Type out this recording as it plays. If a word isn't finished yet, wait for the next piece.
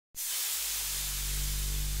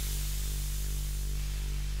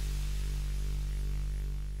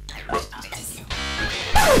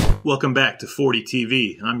Welcome back to 40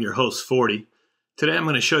 TV. I'm your host 40. Today I'm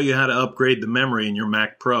going to show you how to upgrade the memory in your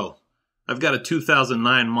Mac Pro. I've got a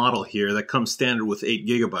 2009 model here that comes standard with 8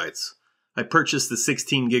 gigabytes. I purchased the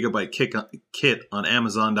 16 gigabyte kit on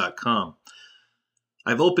Amazon.com.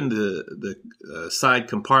 I've opened the side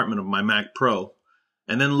compartment of my Mac Pro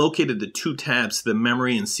and then located the two tabs to the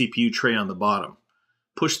memory and CPU tray on the bottom.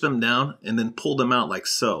 Push them down and then pull them out like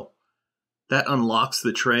so. That unlocks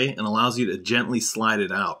the tray and allows you to gently slide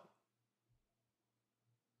it out.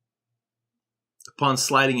 Upon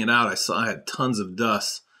sliding it out, I saw I had tons of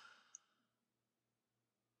dust.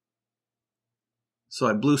 So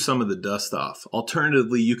I blew some of the dust off.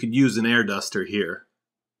 Alternatively, you could use an air duster here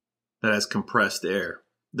that has compressed air.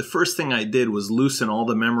 The first thing I did was loosen all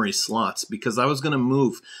the memory slots because I was going to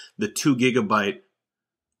move the 2 gigabyte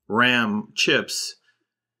RAM chips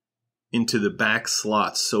into the back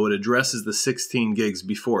slots so it addresses the 16 gigs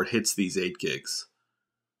before it hits these 8 gigs.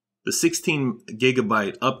 The 16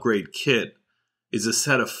 gigabyte upgrade kit is a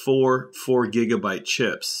set of 4 gigabyte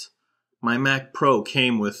chips. My Mac Pro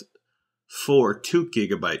came with 4 2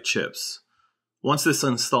 gigabyte chips. Once this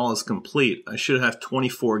install is complete, I should have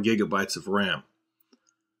 24 gigabytes of RAM.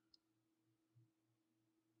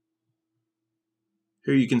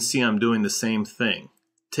 Here you can see I'm doing the same thing,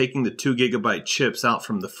 taking the 2 gigabyte chips out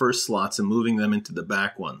from the first slots and moving them into the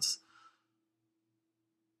back ones.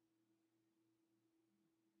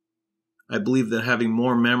 I believe that having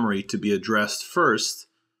more memory to be addressed first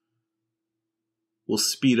will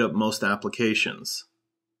speed up most applications,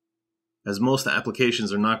 as most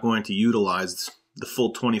applications are not going to utilize the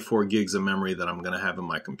full 24 gigs of memory that I'm going to have in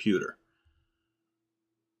my computer.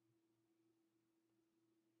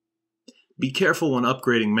 Be careful when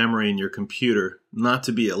upgrading memory in your computer not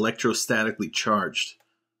to be electrostatically charged.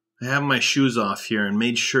 I have my shoes off here and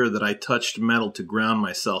made sure that I touched metal to ground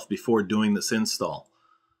myself before doing this install.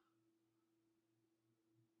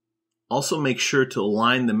 Also make sure to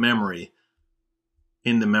align the memory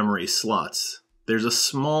in the memory slots. There's a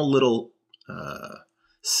small little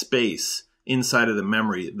space inside of the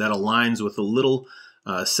memory that aligns with a little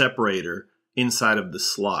separator inside of the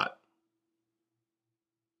slot.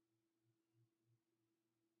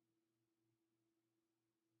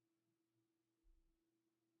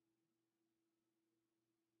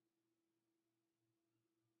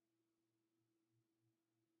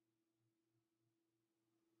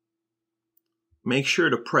 Make sure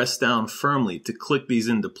to press down firmly to click these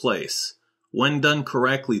into place. When done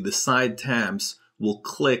correctly, the side tabs will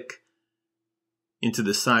click into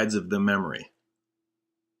the sides of the memory.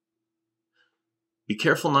 Be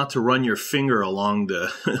careful not to run your finger along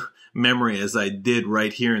the memory as I did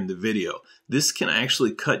right here in the video. This can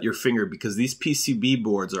actually cut your finger because these PCB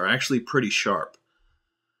boards are actually pretty sharp.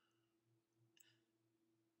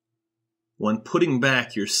 When putting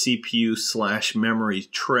back your CPU/memory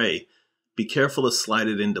tray, be careful to slide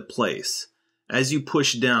it into place. As you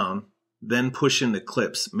push down, then push into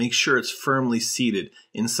clips. Make sure it's firmly seated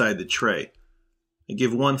inside the tray. And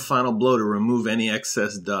give one final blow to remove any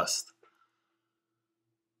excess dust.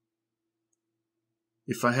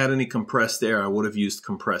 If I had any compressed air, I would have used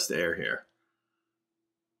compressed air here.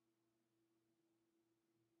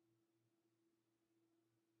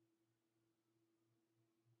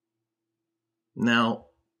 Now,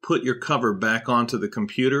 put your cover back onto the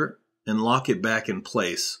computer and lock it back in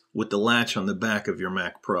place with the latch on the back of your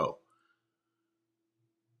Mac Pro.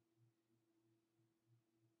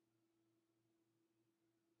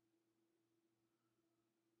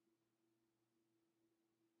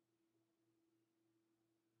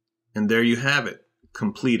 And there you have it,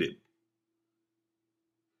 completed.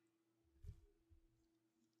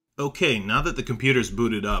 Okay, now that the computer's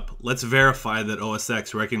booted up, let's verify that OS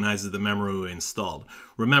X recognizes the memory we installed.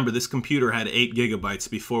 Remember, this computer had 8 gigabytes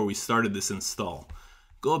before we started this install.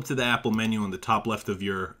 Go up to the Apple menu on the top left of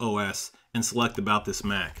your OS and select About This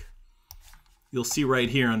Mac. You'll see right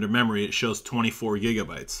here under memory it shows 24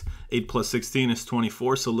 gigabytes. 8 plus 16 is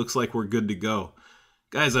 24, so it looks like we're good to go.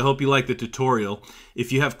 Guys, I hope you liked the tutorial.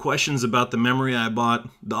 If you have questions about the memory I bought,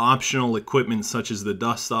 the optional equipment such as the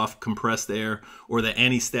dust-off compressed air or the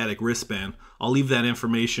anti-static wristband, I'll leave that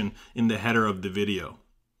information in the header of the video.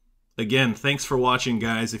 Again, thanks for watching,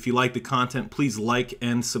 guys. If you like the content, please like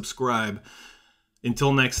and subscribe.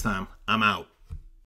 Until next time, I'm out.